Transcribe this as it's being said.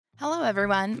Hello,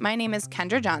 everyone. My name is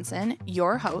Kendra Johnson,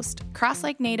 your host,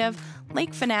 Crosslake native,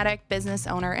 lake fanatic, business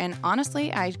owner, and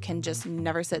honestly, I can just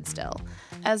never sit still,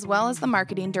 as well as the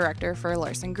marketing director for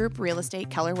Larson Group Real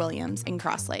Estate Keller Williams in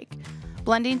Crosslake.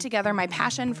 Blending together my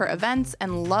passion for events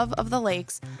and love of the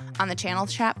lakes, on the Channel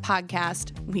Chat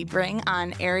podcast, we bring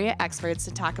on area experts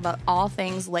to talk about all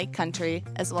things lake country,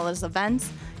 as well as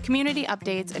events, community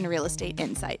updates, and real estate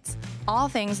insights. All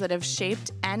things that have shaped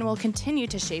and will continue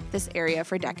to shape this area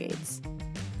for decades.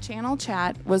 Channel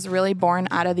Chat was really born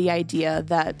out of the idea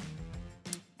that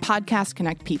podcasts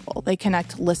connect people. They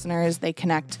connect listeners, they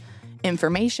connect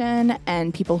information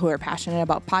and people who are passionate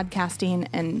about podcasting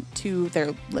and to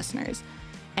their listeners.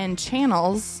 And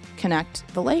channels connect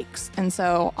the lakes. And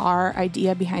so our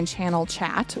idea behind Channel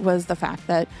Chat was the fact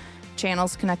that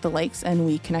channels connect the lakes and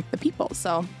we connect the people.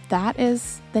 So that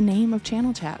is the name of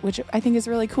Channel Chat, which I think is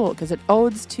really cool because it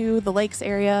odes to the lakes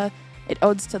area. It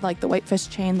odes to like the whitefish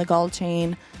chain, the gull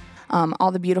chain, all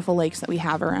the beautiful lakes that we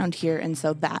have around here. And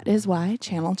so that is why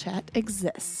Channel Chat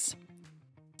exists.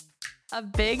 A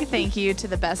big thank you to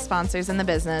the best sponsors in the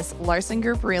business, Larson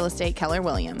Group Real Estate Keller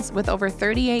Williams. With over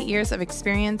 38 years of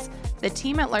experience, the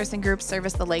team at Larson Group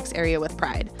service the lakes area with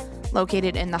pride.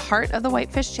 Located in the heart of the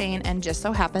whitefish chain and just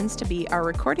so happens to be our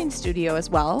recording studio as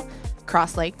well,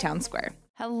 Crosslake Town Square.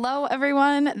 Hello,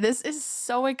 everyone. This is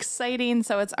so exciting.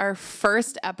 So it's our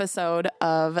first episode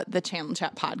of the Channel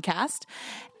Chat podcast.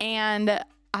 And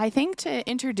I think to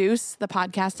introduce the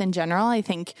podcast in general, I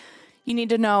think you need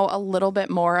to know a little bit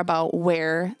more about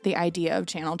where the idea of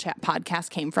Channel Chat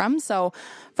podcast came from. So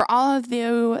for all of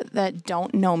you that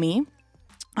don't know me,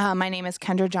 my name is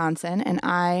Kendra Johnson, and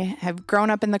I have grown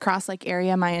up in the Crosslake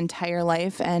area my entire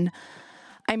life. And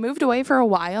I moved away for a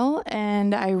while,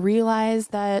 and I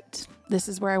realized that this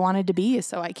is where I wanted to be.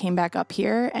 So I came back up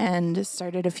here and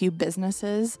started a few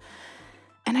businesses,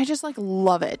 and I just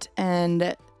love it.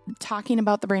 And talking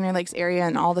about the Brainerd Lakes area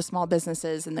and all the small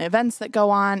businesses and the events that go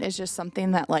on is just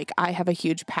something that I have a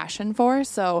huge passion for.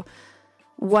 So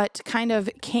what kind of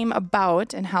came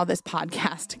about and how this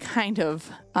podcast kind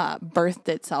of birthed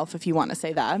itself, if you want to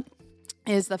say that,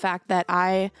 is the fact that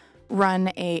I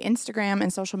run a Instagram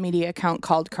and social media account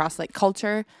called Crosslake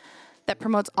Culture that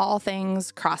promotes all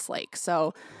things Crosslake.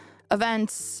 So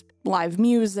events, live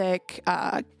music,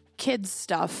 kids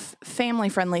stuff,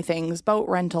 family-friendly things, boat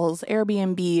rentals,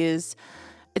 Airbnbs.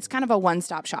 It's kind of a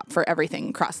one-stop shop for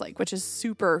everything Crosslake, which is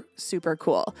super, super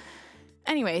cool.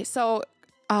 Anyway, so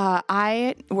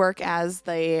I work as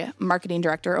the marketing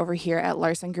director over here at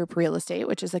Larson Group Real Estate,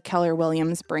 which is a Keller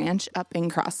Williams branch up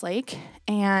in Crosslake.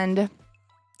 And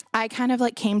I kind of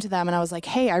came to them and I was like,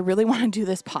 hey, I really want to do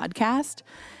this podcast.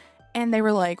 And they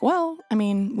were like, well, I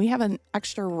mean, we have an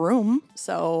extra room,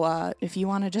 so if you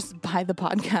want to just buy the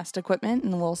podcast equipment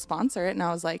and we'll sponsor it. And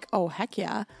I was like, oh, heck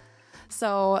yeah.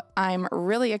 So I'm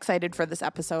really excited for this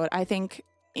episode. I think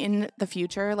in the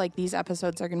future, these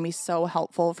episodes are going to be so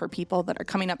helpful for people that are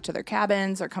coming up to their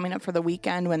cabins or coming up for the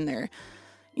weekend when they're,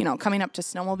 coming up to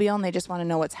snowmobile and they just want to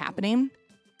know what's happening.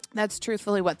 That's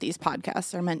truthfully what these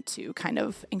podcasts are meant to kind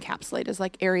of encapsulate as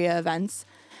area events.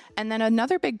 And then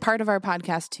another big part of our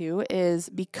podcast, too, is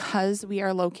because we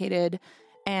are located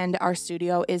and our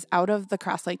studio is out of the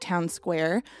Crosslake Town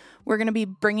Square, we're going to be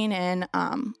bringing in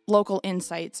local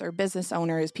insights or business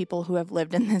owners, people who have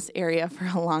lived in this area for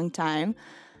a long time,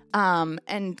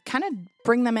 and kind of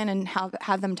bring them in and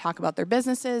have them talk about their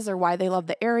businesses or why they love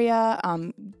the area,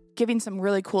 giving some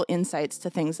really cool insights to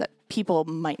things that people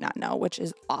might not know, which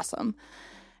is awesome.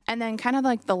 And then kind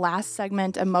of the last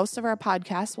segment of most of our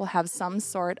podcasts will have some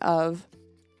sort of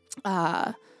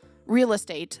real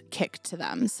estate kick to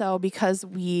them. So because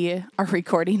we are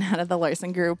recording out of the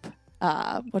Larson Group,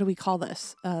 what do we call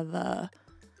this? The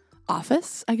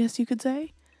office, I guess you could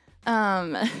say.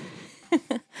 We're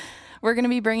going to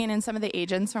be bringing in some of the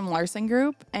agents from Larson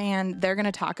Group, and they're going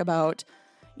to talk about,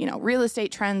 real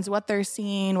estate trends, what they're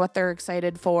seeing, what they're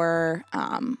excited for,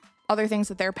 other things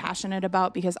that they're passionate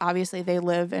about, because obviously they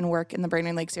live and work in the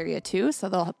Brainerd Lakes area too, so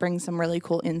they'll bring some really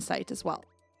cool insight as well.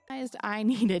 I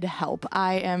needed help.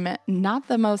 I am not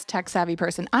the most tech-savvy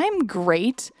person. I'm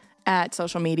great at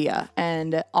social media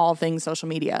and all things social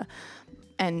media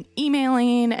and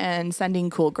emailing and sending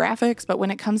cool graphics, but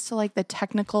when it comes to the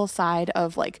technical side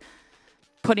of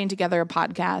putting together a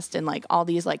podcast and all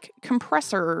these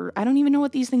compressor, I don't even know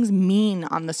what these things mean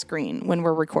on the screen when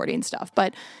we're recording stuff.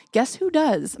 But guess who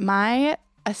does?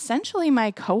 Essentially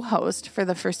my co-host for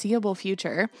the foreseeable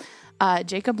future,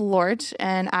 Jacob Lorch.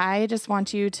 And I just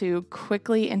want you to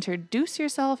quickly introduce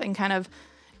yourself and kind of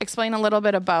explain a little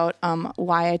bit about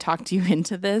why I talked you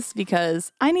into this,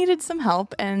 because I needed some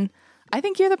help and I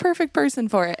think you're the perfect person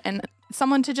for it. And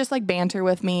someone to just like banter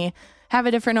with me, have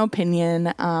a different opinion.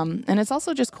 And it's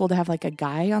also just cool to have like a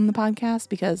guy on the podcast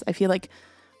because I feel like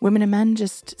women and men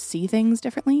just see things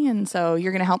differently. And so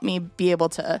you're going to help me be able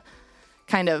to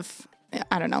kind of,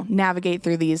 I don't know, navigate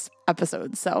through these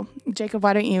episodes. So Jacob,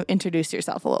 why don't you introduce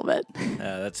yourself a little bit?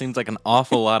 That seems like an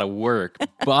awful lot of work,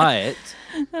 but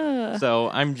so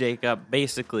I'm Jacob.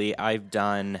 Basically, I've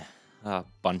done a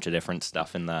bunch of different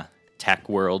stuff in the tech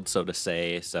world, so to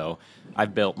say. So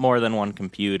I've built more than one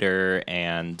computer,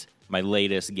 and my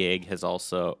latest gig has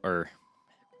also,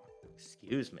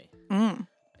 excuse me.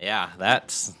 Yeah,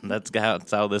 that's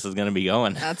how this is going to be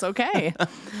going. That's okay.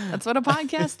 That's what a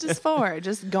podcast is for,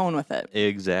 just going with it.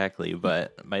 Exactly,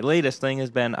 but my latest thing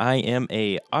has been I am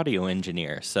a audio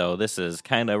engineer, so this is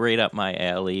kind of right up my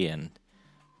alley, and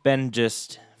been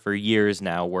just for years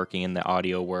now working in the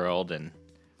audio world and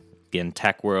in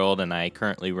tech world, and I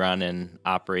currently run and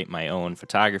operate my own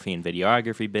photography and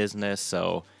videography business,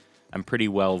 so I'm pretty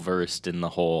well versed in the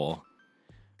whole,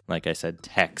 like I said,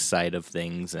 tech side of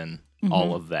things and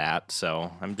all of that.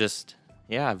 So I'm just,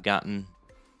 I've gotten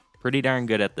pretty darn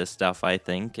good at this stuff, I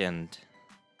think, and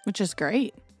which is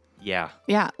great. Yeah.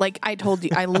 Yeah, like I told you,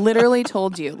 I literally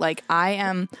told you, like I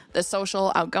am the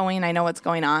social outgoing, I know what's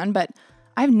going on, but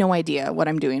I have no idea what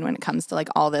I'm doing when it comes to like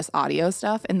all this audio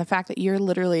stuff. And the fact that you're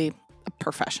literally a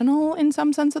professional in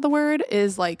some sense of the word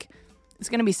is like, it's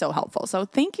going to be so helpful. So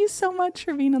thank you so much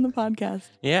for being on the podcast.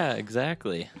 Yeah,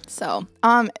 exactly. So,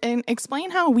 and explain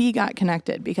how we got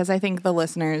connected, because I think the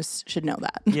listeners should know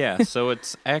that. Yeah, so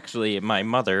it's actually my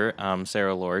mother,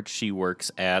 Sarah Lorch. She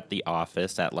works at the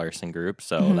office at Larson Group.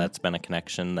 So that's been a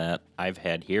connection that I've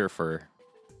had here for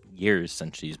years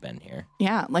since she's been here.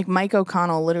 Yeah, like Mike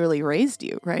O'Connell literally raised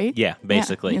you, right? Yeah,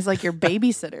 basically. Yeah, he's like your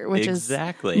babysitter, which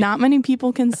exactly. is not many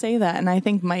people can say that. And I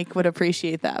think Mike would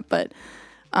appreciate that. But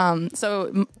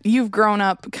so you've grown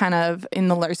up kind of in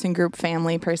the Larson Group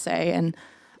family per se, and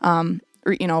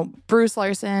Bruce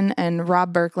Larson and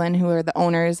Rob Berklin, who are the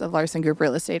owners of Larson Group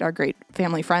Real Estate, are great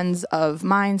family friends of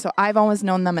mine. So I've always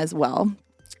known them as well.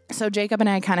 So Jacob and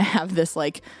I kind of have this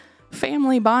like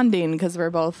family bonding because we're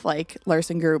both like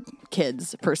Larson Group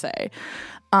kids per se.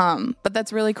 But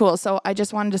that's really cool. So I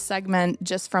just wanted to segment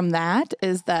just from that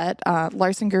is that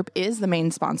Larson Group is the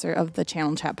main sponsor of the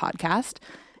Channel Chat podcast.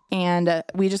 And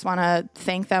we just want to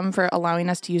thank them for allowing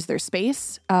us to use their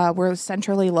space. We're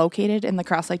centrally located in the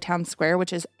Crosslake Town Square,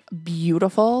 which is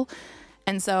beautiful.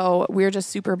 And so we're just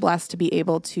super blessed to be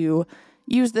able to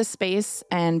use this space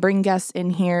and bring guests in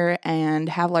here and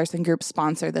have Larson Group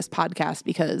sponsor this podcast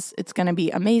because it's going to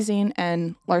be amazing.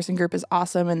 And Larson Group is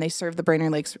awesome and they serve the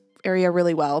Brainerd Lakes area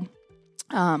really well.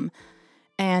 So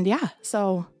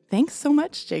thanks so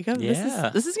much, Jacob. Yeah.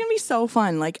 This is going to be so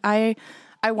fun. Like I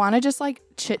want to just like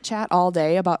chit chat all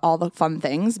day about all the fun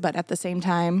things, but at the same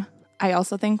time, I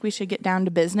also think we should get down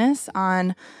to business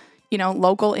on,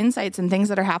 local insights and things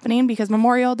that are happening because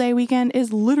Memorial Day weekend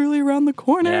is literally around the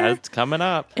corner. Yeah, it's coming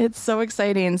up. It's so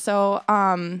exciting. So,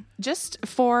 just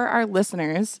for our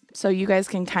listeners, so you guys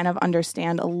can kind of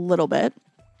understand a little bit,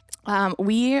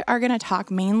 we are going to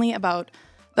talk mainly about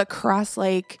the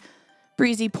Crosslake,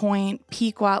 Breezy Point,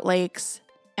 Pequot Lakes,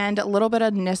 and a little bit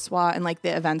of Nisswa and like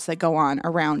the events that go on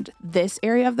around this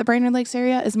area of the Brainerd Lakes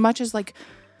area. As much as like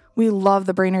we love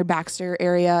the Brainerd Baxter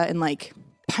area and like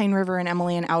Pine River and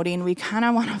Emily and Outing, we kind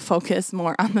of want to focus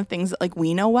more on the things that like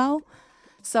we know well.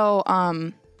 So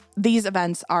these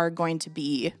events are going to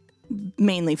be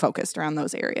mainly focused around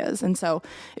those areas. And so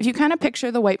if you kind of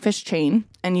picture the Whitefish chain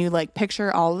and you like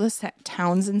picture all the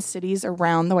towns and cities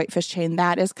around the Whitefish chain,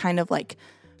 that is kind of like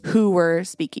who we're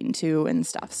speaking to and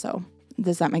stuff. So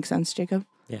does that make sense, Jacob?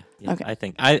 Yeah. Okay. I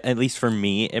think, at least for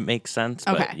me, it makes sense.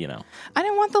 But, Okay. I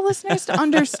didn't want the listeners to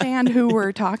understand who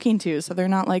we're talking to. So they're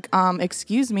not like,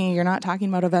 excuse me, you're not talking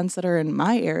about events that are in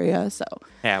my area. So,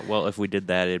 yeah, well, if we did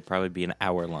that, it'd probably be an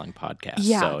hour-long podcast.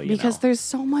 yeah, So, because there's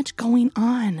so much going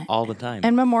on. all the time.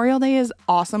 And Memorial Day is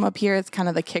awesome up here. It's kind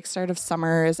of the kickstart of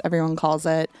summer, as everyone calls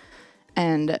it.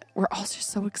 And we're all just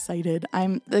so excited.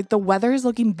 I'm like, the weather is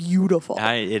looking beautiful.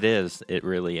 It is. It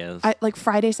really is. Like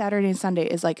Friday, Saturday, and Sunday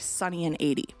is like sunny and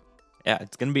 80. Yeah,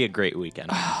 it's going to be a great weekend.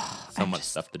 So much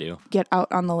stuff to do. Get out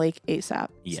on the lake ASAP.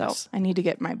 Yes. So I need to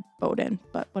get my boat in,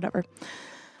 but whatever.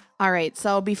 All right.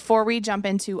 So before we jump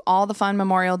into all the fun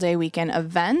Memorial Day weekend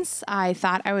events, I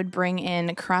thought I would bring in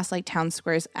Crosslake Town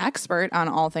Square's expert on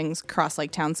all things Crosslake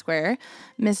Town Square,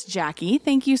 Miss Jackie.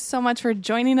 Thank you so much for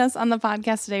joining us on the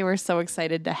podcast today. We're so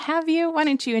excited to have you. Why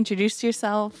don't you introduce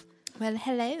yourself? Well,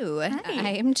 hello. Hi. I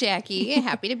am Jackie.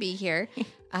 Happy to be here.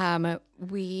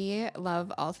 We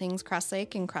love all things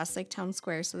Crosslake and Crosslake Town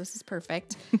Square, so this is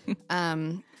perfect.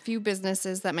 few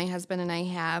businesses that my husband and I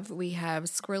have. We have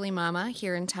Squirrely Mama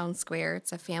here in Town Square.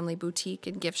 It's a family boutique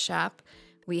and gift shop.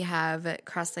 We have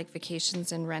Crosslake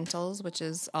Vacations and Rentals, which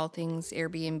is all things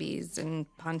Airbnbs and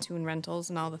pontoon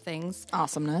rentals and all the things.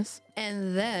 Awesomeness.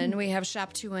 And then we have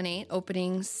Shop 218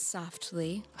 opening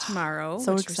softly tomorrow.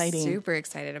 So which exciting. We're super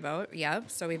excited about.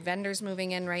 Yep. So we have vendors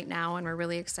moving in right now, and we're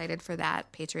really excited for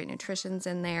that. Patriot Nutrition's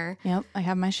in there. Yep, I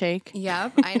have my shake.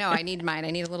 Yep. I know. I need mine.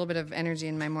 I need a little bit of energy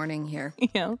in my morning here.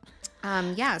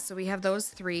 Yeah. So we have those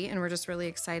three, and we're just really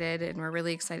excited, and we're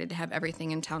really excited to have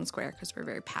everything in Town Square because we're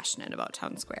very passionate about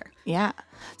Town Square. Yeah.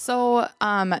 So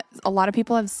a lot of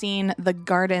people have seen the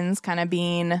gardens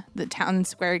the Town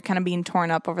Square kind of being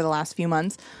torn up over the last few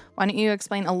months. Why don't you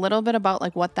explain a little bit about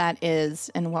like what that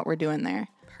is and what we're doing there?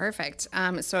 Perfect.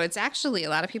 So it's actually, a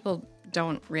lot of people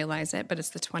don't realize it, but it's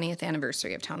the 20th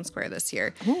anniversary of Town Square this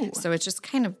year. Ooh. So it just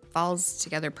kind of falls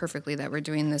together perfectly that we're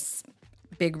doing this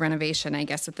big renovation, I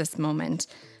guess, at this moment.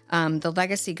 The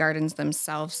legacy gardens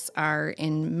themselves are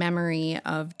in memory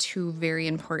of two very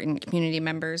important community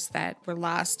members that were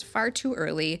lost far too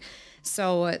early.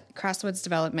 So Crosswoods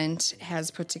Development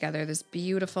has put together this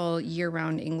beautiful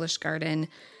year-round English garden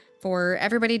for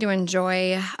everybody to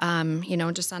enjoy,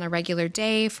 just on a regular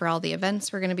day, for all the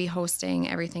events we're going to be hosting,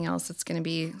 everything else. It's going to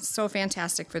be so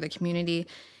fantastic for the community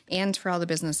and for all the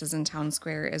businesses in Town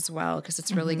Square as well, because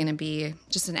it's really going to be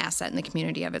just an asset in the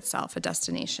community of itself, a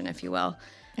destination, if you will.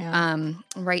 Yeah.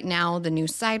 Right now, the new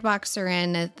sidewalks are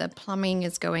in, the plumbing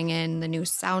is going in, the new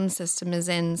sound system is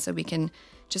in, so we can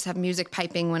just have music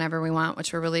piping whenever we want,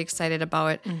 which we're really excited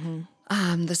about.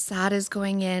 The sod is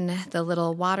going in, the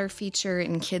little water feature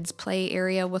and kids' play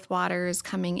area with water is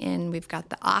coming in. We've got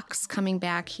the ox coming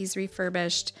back, he's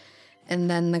refurbished. And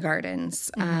then the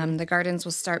gardens. The gardens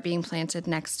will start being planted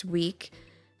next week.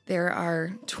 There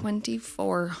are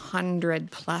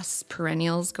 2,400 plus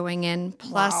perennials going in,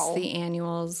 plus the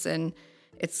annuals, and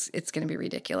it's going to be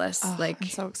ridiculous. I'm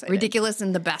so excited. Ridiculous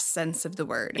in the best sense of the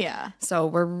word. Yeah. So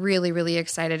we're really, really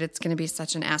excited. It's going to be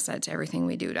such an asset to everything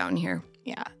we do down here.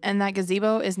 Yeah. And that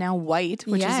gazebo is now white,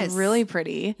 which is really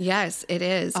pretty. Yes, it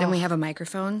is. And we have a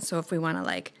microphone, so if we want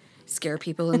to scare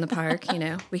people in the park,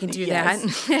 we can do that.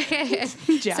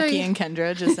 Jackie and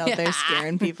Kendra just out there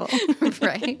scaring people.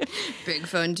 Right. Big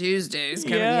Fun Tuesdays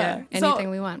coming up. Anything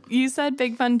we want. You said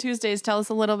Big Fun Tuesdays. Tell us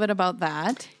a little bit about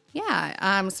that.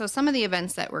 Yeah. So some of the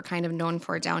events that we're kind of known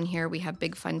for down here, we have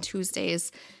Big Fun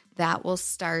Tuesdays. That will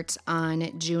start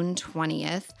on June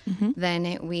 20th.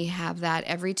 Then we have that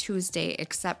every Tuesday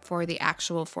except for the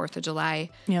actual 4th of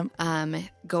July. Yep.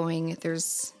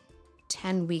 There's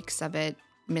 10 weeks of it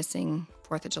missing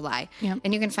 4th of July. Yep.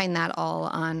 And you can find that all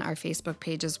on our Facebook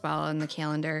page as well on the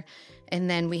calendar. And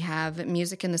then we have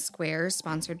Music in the Square,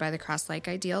 sponsored by the Crosslake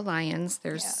Ideal Lions.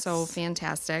 They're so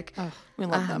fantastic. Oh, we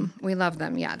love them. We love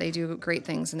them. Yeah, they do great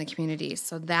things in the community.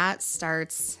 So that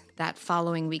starts that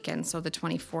following weekend. So the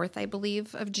 24th, I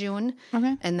believe, of June.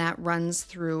 Okay. And that runs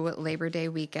through Labor Day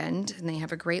weekend. And they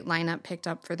have a great lineup picked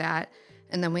up for that.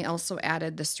 And then we also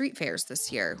added the street fairs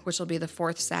this year, which will be the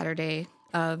 4th Saturday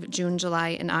of June,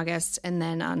 July, and August, and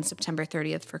then on September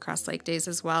 30th for Cross Lake Days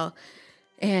as well.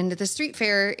 And the street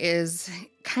fair is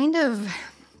kind of,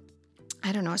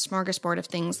 a smorgasbord of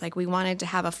things. Like, we wanted to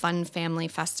have a fun family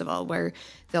festival where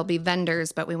there'll be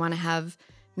vendors, but we want to have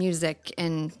music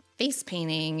and face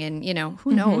painting and,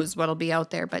 who knows what'll be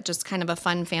out there, but just kind of a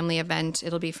fun family event.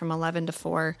 It'll be from 11 to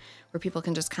 4 where people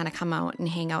can just kind of come out and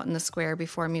hang out in the square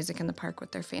before Music in the Park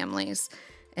with their families.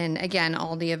 And again,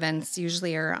 all the events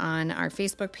usually are on our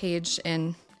Facebook page,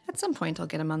 and at some point I'll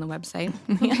get them on the website.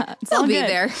 Yeah, they'll be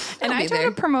there. And I try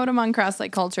to promote them on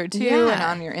Crosslake Culture too, and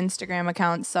on your Instagram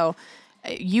account. So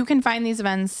you can find these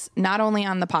events not only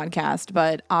on the podcast,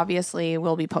 but obviously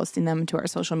we'll be posting them to our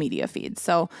social media feeds.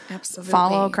 So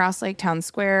follow Crosslake Town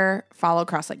Square, follow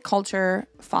Crosslake Culture,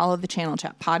 follow the Channel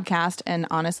Chat podcast, and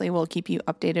honestly, we'll keep you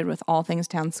updated with all things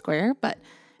Town Square. But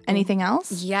anything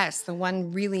else? Yes. The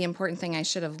one really important thing I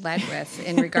should have led with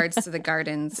in regards to the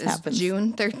gardens is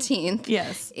June 13th.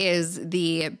 Yes. Is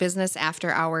the business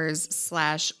after hours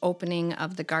 / opening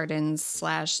of the gardens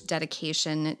 /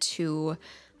 dedication to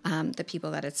the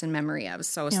people that it's in memory of.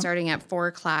 So starting at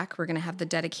 4:00, we're going to have the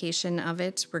dedication of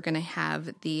it. We're going to have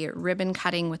the ribbon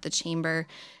cutting with the chamber.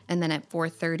 And then at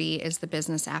 4:30 is the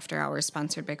business after hours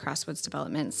sponsored by Crosswoods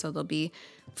Development. So there'll be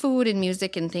food and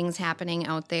music and things happening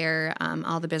out there.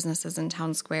 All the businesses in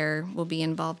Town Square will be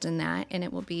involved in that, and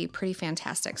it will be pretty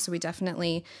fantastic. So we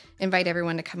definitely invite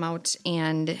everyone to come out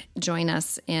and join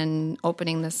us in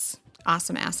opening this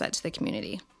awesome asset to the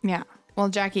community. Yeah. Well,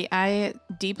 Jackie, I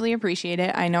deeply appreciate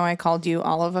it. I know I called you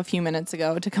all of a few minutes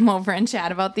ago to come over and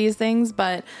chat about these things,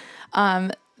 but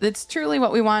That's truly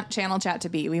what we want Channel Chat to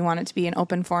be. We want it to be an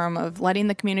open forum of letting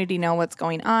the community know what's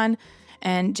going on.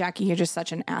 And Jackie, you're just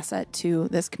such an asset to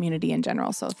this community in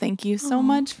general. So thank you so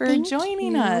much for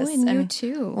joining us. And you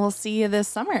too. We'll see you this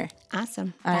summer.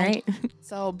 Awesome. All right.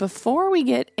 So before we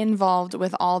get involved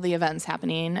with all the events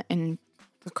happening in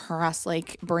the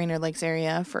Crosslake, Brainerd Lakes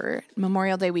area for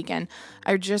Memorial Day weekend,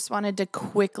 I just wanted to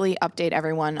quickly update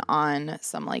everyone on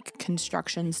some like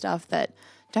construction stuff that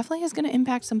definitely is going to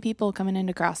impact some people coming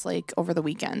into Crosslake over the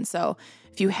weekend. So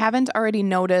if you haven't already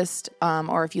noticed,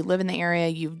 or if you live in the area,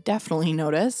 you've definitely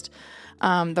noticed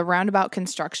the roundabout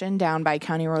construction down by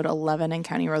County Road 11 and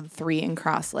County Road 3 in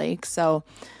Crosslake. So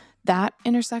that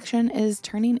intersection is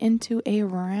turning into a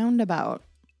roundabout.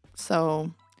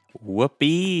 So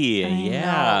whoopee.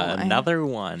 Another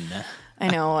one. I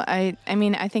know. I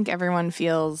mean, I think everyone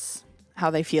feels how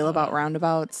they feel about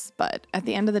roundabouts, but at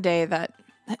the end of the day, that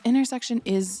intersection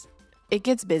it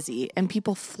gets busy and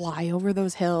people fly over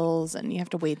those hills and you have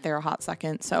to wait there a hot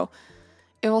second. So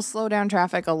it will slow down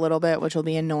traffic a little bit, which will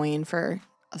be annoying for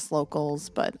us locals,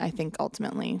 but I think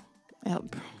ultimately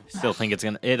still think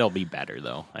it'll be better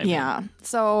though. Yeah.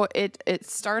 So it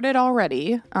started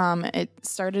already. It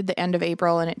started the end of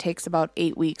April and it takes about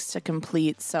 8 weeks to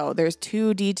complete. So there's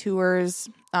 2 detours.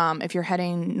 If you're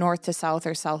heading north to south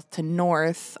or south to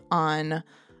north on,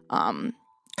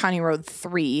 County Road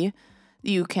 3,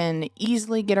 you can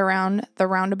easily get around the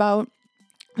roundabout.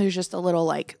 There's just a little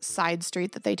like side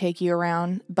street that they take you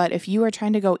around. But if you are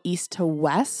trying to go east to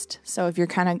west, so if you're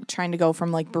kind of trying to go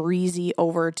from like Breezy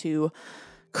over to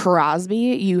Crosby,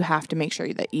 you have to make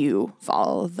sure that you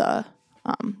follow the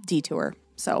detour.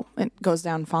 So it goes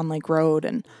down Fawn Lake Road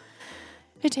and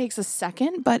it takes a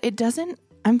second, but it doesn't.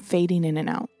 I'm fading in and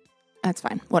out. That's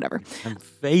fine. Whatever. I'm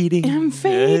fading.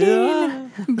 Yeah.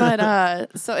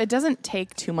 But so it doesn't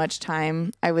take too much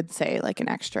time. I would say like an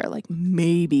extra like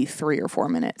maybe 3 or 4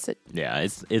 minutes.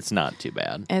 It's not too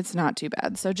bad. It's not too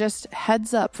bad. So just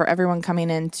heads up for everyone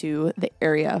coming into the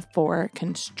area for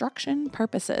construction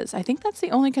purposes. I think that's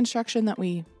the only construction that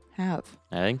we have.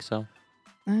 I think so.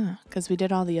 Because we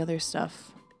did all the other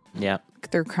stuff. Yeah.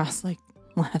 Through Crosslake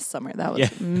last summer. That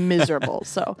was miserable.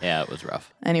 So yeah, it was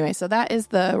rough. Anyway, so that is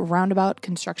the roundabout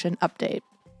construction update.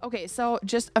 Okay, so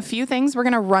just a few things. We're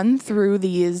going to run through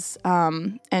these,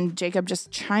 and Jacob,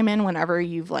 just chime in whenever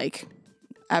you've like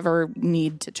ever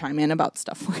need to chime in about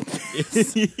stuff like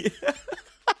this.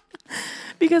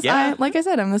 Because like I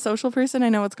said, I'm the social person. I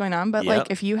know what's going on, but like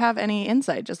if you have any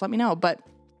insight, just let me know. But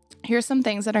here's some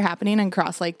things that are happening in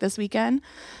Crosslake this weekend.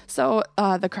 So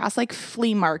the Crosslake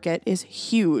Flea Market is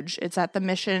huge. It's at the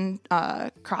Mission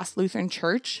Cross Lutheran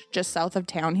Church just south of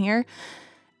town here.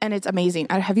 And it's amazing.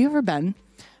 Have you ever been?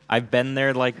 I've been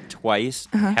there like twice.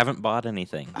 Haven't bought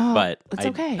anything. But it's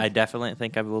okay. I definitely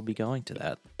think I will be going to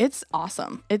that. It's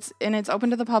awesome. It's open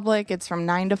to the public. It's from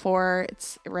 9 to 4.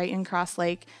 It's right in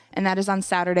Crosslake. And that is on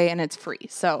Saturday and it's free.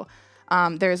 So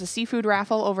there's a seafood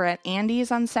raffle over at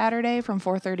Andy's on Saturday from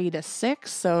 4:30 to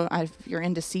 6. So if you're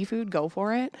into seafood, go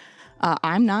for it.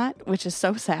 I'm not, which is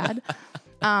so sad.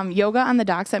 Yoga on the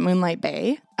docks at Moonlight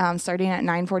Bay, starting at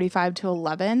 9:45 to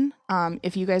 11.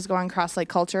 If you guys go on Crosslake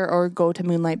Culture or go to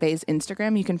Moonlight Bay's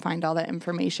Instagram, you can find all that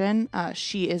information.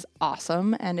 She is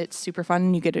awesome and it's super fun.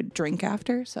 And you get a drink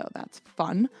after, so that's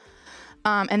fun.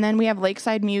 And then we have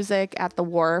Lakeside Music at the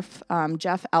Wharf.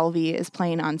 Jeff Elvey is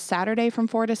playing on Saturday from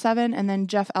 4 to 7. And then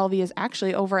Jeff Elvey is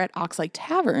actually over at Oxlake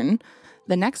Tavern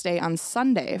the next day on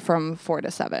Sunday from 4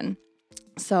 to 7.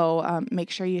 So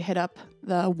make sure you hit up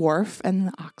the Wharf and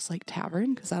the Oxlake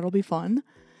Tavern because that'll be fun.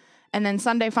 And then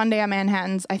Sunday Fun Day at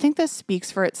Manhattan's. I think this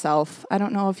speaks for itself. I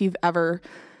don't know if you've ever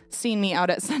seen me out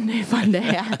at Sunday Fun Day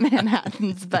at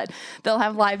Manhattan's, but they'll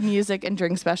have live music and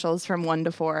drink specials from 1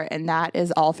 to 4, and that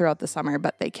is all throughout the summer,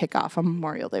 but they kick off on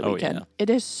Memorial Day weekend. Yeah. It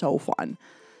is so fun.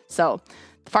 So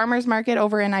the farmers market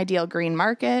over in Ideal Green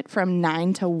Market from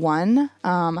 9 to 1.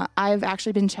 I've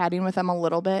actually been chatting with them a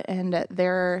little bit, and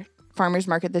their farmers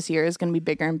market this year is going to be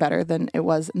bigger and better than it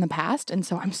was in the past, and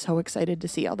so I'm so excited to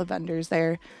see all the vendors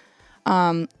there.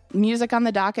 Music on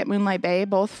the dock at Moonlight Bay,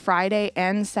 both Friday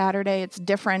and Saturday. It's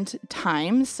different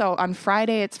times. So on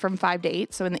Friday, it's from 5 to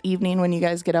 8. So in the evening when you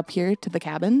guys get up here to the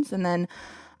cabins. And then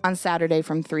on Saturday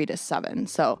from 3 to 7.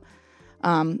 So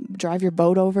drive your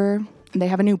boat over. They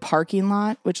have a new parking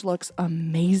lot, which looks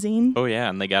amazing. Oh, yeah.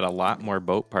 And they got a lot more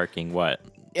boat parking, a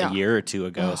year or two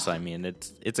ago. So, I mean,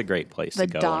 it's a great place to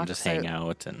go and just hang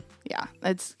out. And yeah,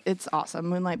 it's awesome.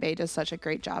 Moonlight Bay does such a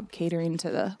great job catering to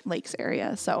the lakes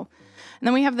area. So, and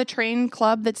then we have the Train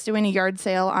Club that's doing a yard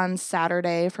sale on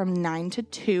Saturday from 9 to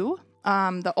 2.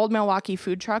 The Old Milwaukee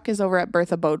food truck is over at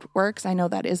Bertha Boatworks. I know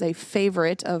that is a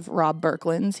favorite of Rob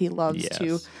Berkland's. He loves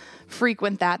to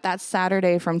frequent that. That's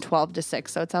Saturday from 12 to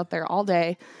 6, so it's out there all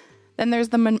day. Then there's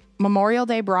the Memorial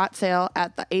Day brat sale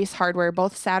at the Ace Hardware,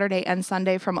 both Saturday and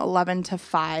Sunday from 11 to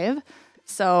 5.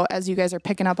 So as you guys are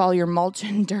picking up all your mulch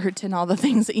and dirt and all the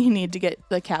things that you need to get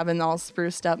the cabin all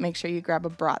spruced up, make sure you grab a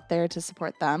brat there to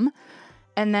support them.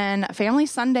 And then Family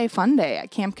Sunday Fun Day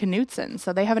at Camp Knutson.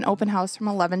 So they have an open house from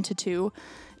 11 to 2.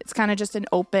 It's kind of just an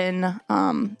open,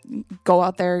 go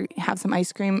out there, have some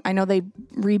ice cream. I know they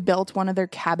rebuilt one of their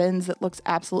cabins that looks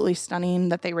absolutely stunning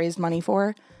that they raised money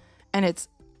for. And it's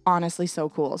honestly so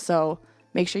cool. So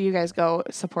make sure you guys go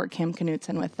support Camp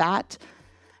Knutson with that.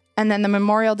 And then the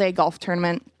Memorial Day golf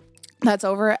tournament, that's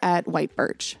over at White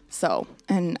Birch. So,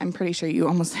 and I'm pretty sure you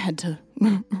almost had to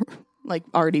like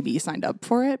already be signed up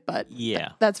for it, but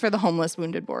that's for the homeless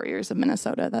wounded warriors of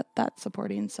Minnesota that's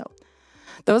supporting. So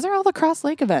those are all the Cross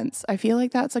Lake events. I feel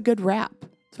like that's a good wrap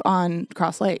on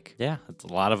Cross Lake. Yeah, it's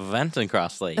a lot of events in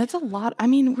Cross Lake. That's a lot. I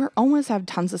mean, we're almost have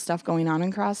tons of stuff going on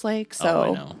in Cross Lake,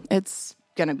 so it's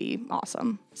going to be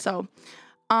awesome. So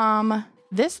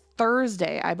this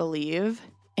Thursday, I believe,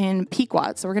 in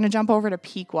Pequot. So we're going to jump over to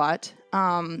Pequot.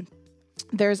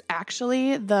 There's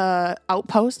actually the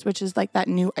Outpost, which is like that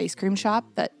new ice cream shop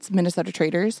that's Minnesota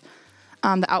Traders.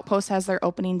 The Outpost has their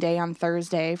opening day on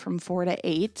Thursday from 4 to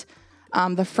 8.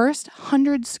 The first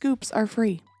 100 scoops are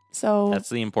free. So that's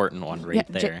the important one right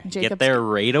there. Jacob's get there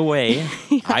right away.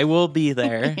 I will be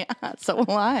there. Yeah, so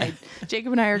will I.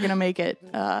 Jacob and I are going to make it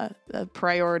a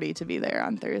priority to be there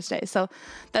on Thursday. So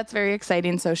that's very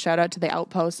exciting. So shout out to the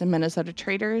Outpost and Minnesota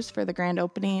Traders for the grand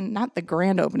opening. Not the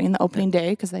grand opening, the opening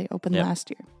day, because they opened last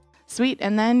year. Sweet.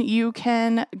 And then you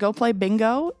can go play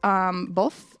bingo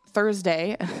both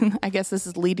Thursday. I guess this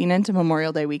is leading into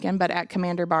Memorial Day weekend, but at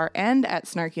Commander Bar and at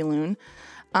Snarky Loon.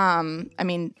 I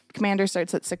mean, Commander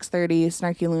starts at 6:30,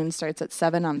 Snarky Loon starts at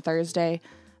 7 on Thursday,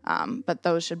 but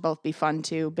those should both be fun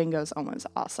too. Bingo's always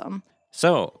awesome.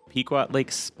 So, Pequot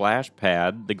Lake Splash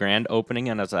Pad, the grand opening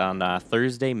is on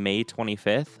Thursday, May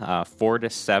 25th, 4 to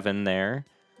 7 there.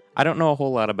 I don't know a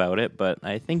whole lot about it, but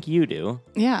I think you do.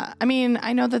 Yeah, I mean,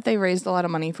 I know that they raised a lot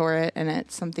of money for it, and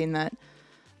it's something that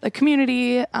the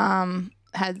community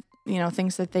had,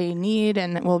 things that they need,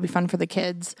 and it will be fun for the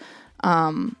kids.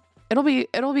 It'll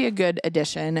be a good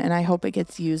addition, and I hope it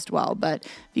gets used well. But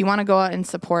if you want to go out and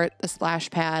support the Splash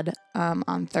Pad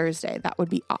on Thursday, that would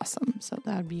be awesome. So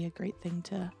that would be a great thing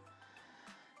to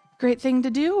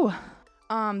do.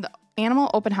 The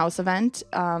Animal Open House event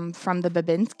from the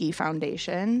Babinski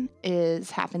Foundation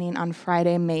is happening on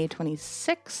Friday, May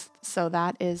 26th. So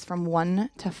that is from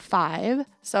 1 to 5.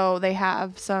 So they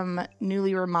have some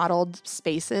newly remodeled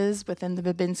spaces within the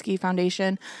Babinski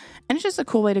Foundation. And it's just a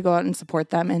cool way to go out and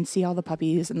support them and see all the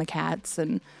puppies and the cats.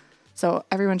 And so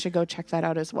everyone should go check that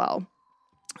out as well.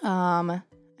 And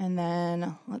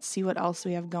then let's see what else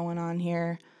we have going on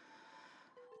here.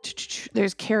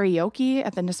 There's karaoke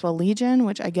at the Nisswa Legion,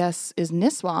 which I guess is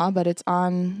Nisswa, but it's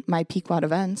on my Pequot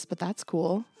events, but that's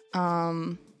cool.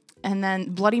 And then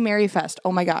Bloody Mary Fest.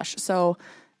 Oh my gosh. So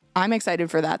I'm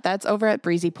excited for that. That's over at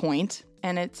Breezy Point,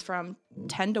 and it's from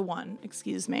 10 to 1,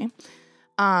 excuse me.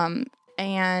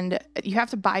 And you have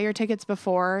to buy your tickets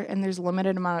before, and there's a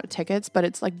limited amount of tickets, but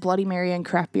it's like Bloody Mary and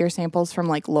craft beer samples from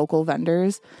like local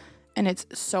vendors. And it's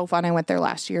so fun. I went there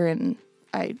last year, and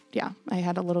I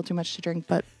had a little too much to drink,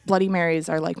 but Bloody Marys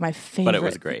are like my favorite. But it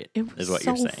was great, is what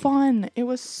you're saying. Fun. It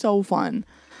was so fun.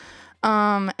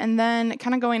 And then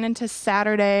kind of going into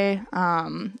Saturday,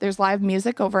 there's live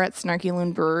music over at Snarky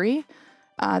Loon Brewery.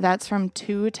 That's from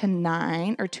 2 to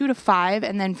 9 or 2 to 5.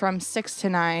 And then from 6 to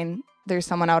 9, there's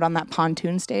someone out on that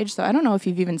pontoon stage. So I don't know if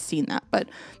you've even seen that, but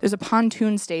there's a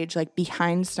pontoon stage like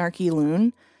behind Snarky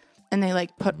Loon, and they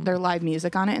like put their live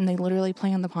music on it, and they literally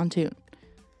play on the pontoon.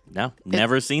 No,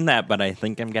 never seen that, but I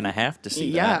think I'm going to have to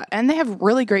see that. Yeah, and they have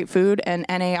really great food and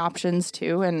NA options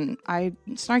too, and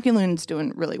Snarky Loon's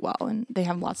doing really well, and they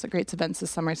have lots of great events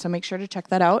this summer, so make sure to check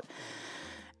that out.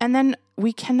 And then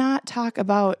we cannot talk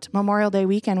about Memorial Day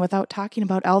weekend without talking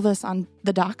about Elvis on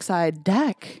the dockside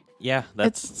deck. Yeah,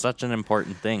 that's such an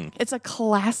important thing. It's a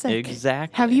classic.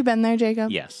 Exactly. Have you been there, Jacob?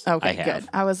 Yes, Okay, I have. Good.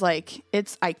 I was like,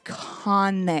 it's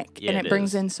iconic, Yeah, and it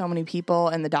brings in so many people,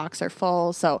 and the docks are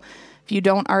full, so if you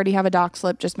don't already have a dock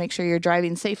slip, just make sure you're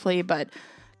driving safely. But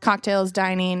cocktails,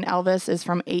 dining, Elvis is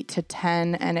from 8 to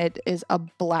 10, and it is a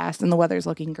blast, and the weather's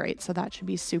looking great, so that should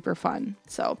be super fun.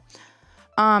 So,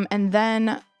 and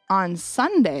then on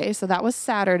Sunday, so that was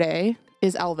Saturday,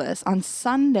 is Elvis. On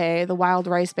Sunday, the Wild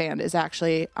Rice Band is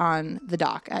actually on the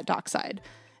dock at Dockside.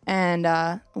 And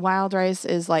Wild Rice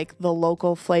is like the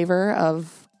local flavor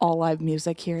of all live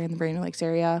music here in the Brainerd Lakes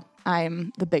area.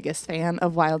 I'm the biggest fan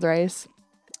of Wild Rice,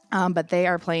 but they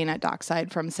are playing at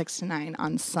Dockside from 6 to 9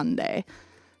 on Sunday.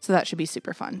 So that should be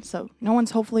super fun. So no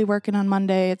one's hopefully working on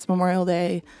Monday. It's Memorial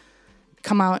Day.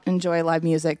 Come out, enjoy live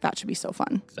music. That should be so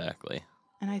fun. Exactly.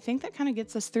 And I think that kind of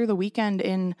gets us through the weekend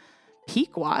in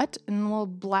Pequot, and we'll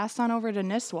blast on over to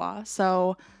Nisswa.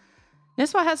 So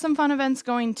Nisswa has some fun events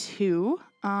going too.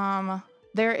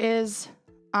 There is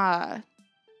the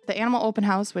Animal Open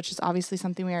House, which is obviously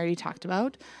something we already talked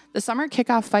about. The summer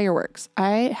kickoff fireworks.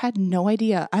 I had no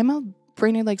idea. I'm a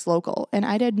Brainerd Lakes local, and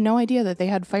I had no idea that they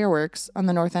had fireworks on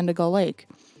the north end of Gull Lake.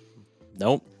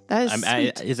 Nope. That is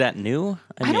sweet. Is that new?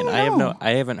 I don't know.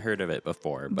 I haven't heard of it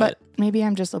before, but maybe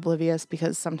I'm just oblivious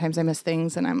because sometimes I miss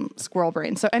things and I'm squirrel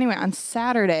brain. So anyway, on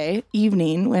Saturday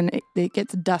evening when it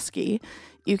gets dusky,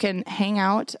 you can hang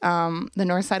out. The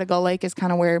north side of Gull Lake is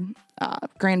kind of where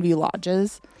Grandview Lodge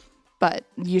is, but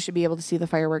you should be able to see the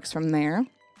fireworks from there.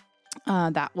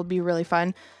 That will be really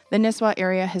fun. The Nisswa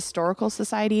Area Historical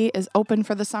Society is open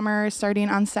for the summer starting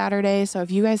on Saturday. So if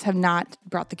you guys have not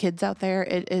brought the kids out there,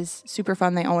 it is super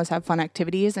fun. They always have fun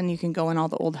activities, and you can go in all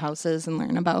the old houses and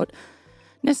learn about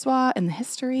Nisswa and the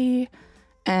history.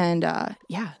 And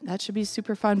that should be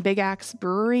super fun. Big Axe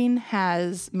Brewing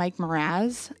has Mike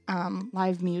Mraz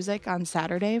live music on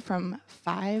Saturday from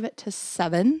 5 to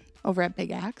 7 over at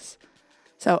Big Axe.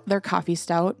 So their coffee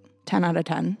stout, 10 out of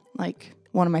 10, like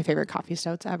one of my favorite coffee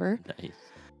stouts ever. Nice.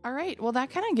 All right. Well,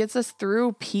 that kind of gets us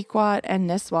through Pequot and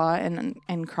Nisswa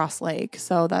and Crosslake.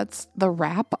 So that's the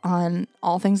wrap on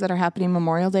all things that are happening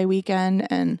Memorial Day weekend.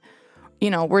 And,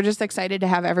 we're just excited to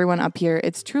have everyone up here.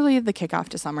 It's truly the kickoff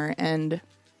to summer. And,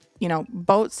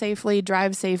 boat safely,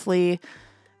 drive safely,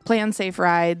 plan safe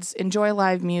rides, enjoy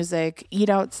live music, eat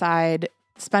outside,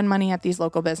 spend money at these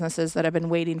local businesses that have been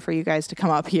waiting for you guys to come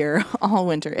up here all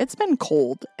winter. It's been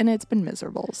cold and it's been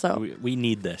miserable. So we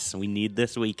need this. We need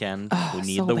this weekend. We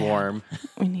need so the bad. warm.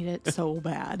 We need it so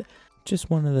bad.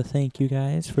 Just wanted to thank you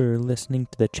guys for listening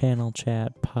to the Channel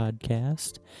Chat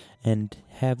podcast, and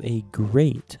have a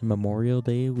great Memorial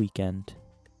Day weekend.